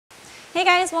Hey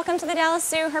guys, welcome to the Dallas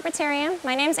Zoo Herpetarium.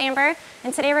 My name's Amber,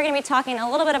 and today we're going to be talking a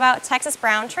little bit about Texas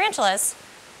brown tarantulas.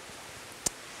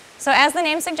 So as the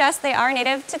name suggests, they are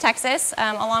native to Texas,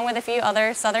 along with a few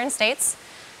other southern states.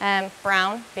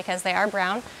 Brown, because they are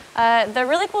brown. The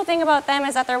really cool thing about them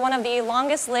is that they're one of the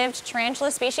longest lived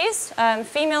tarantula species.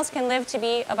 Females can live to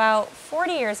be about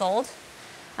 40 years old,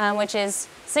 which is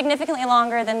significantly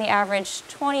longer than the average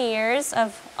 20 years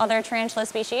of other tarantula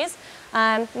species.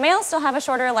 Males still have a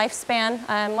shorter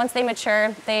lifespan. Once they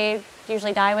mature, they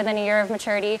usually die within a year of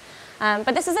maturity.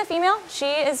 But this is a female. She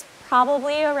is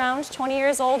probably around 20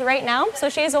 years old right now, so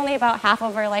she is only about half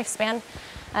of her lifespan.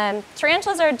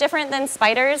 Tarantulas are different than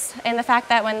spiders in the fact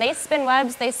that when they spin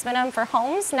webs, they spin them for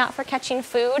homes, not for catching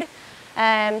food.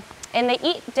 And they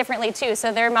eat differently too,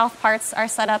 so their mouth parts are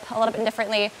set up a little bit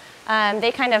differently.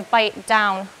 They kind of bite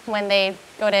down when they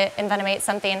go to envenomate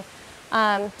something.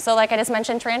 So like I just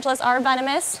mentioned, tarantulas are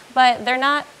venomous, but they're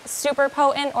not super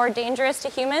potent or dangerous to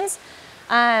humans.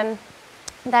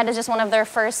 That is just one of their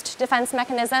first defense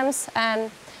mechanisms.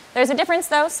 There's a difference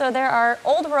though, so there are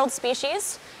old world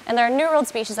species and there are new world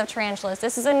species of tarantulas.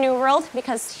 This is a new world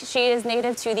because she is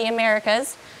native to the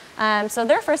Americas. So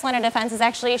their first line of defense is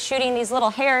actually shooting these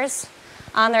little hairs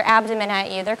on their abdomen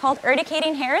at you. They're called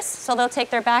urticating hairs, so they'll take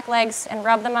their back legs and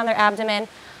rub them on their abdomen.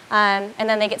 And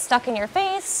then they get stuck in your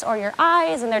face or your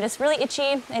eyes, and they're just really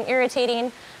itchy and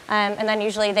irritating, and then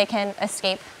usually they can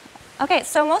escape. Okay,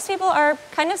 so most people are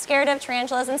kind of scared of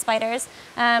tarantulas and spiders,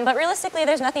 but realistically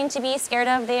there's nothing to be scared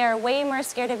of. They are way more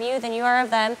scared of you than you are of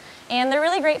them, and they're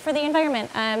really great for the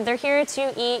environment. They're here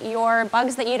to eat your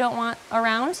bugs that you don't want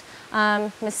around,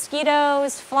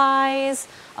 mosquitoes, flies,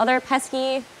 other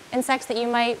pesky insects that you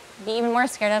might be even more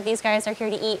scared of. These guys are here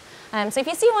to eat. So if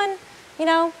you see one, you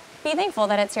know, be thankful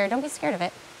that it's here. Don't be scared of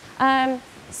it.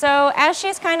 So as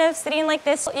she's kind of sitting like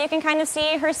this, you can kind of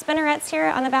see her spinnerets here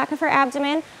on the back of her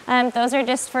abdomen. Those are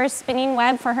just for spinning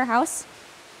web for her house.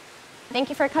 Thank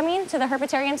you for coming to the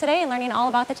Herpetarium today and learning all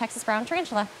about the Texas brown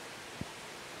tarantula.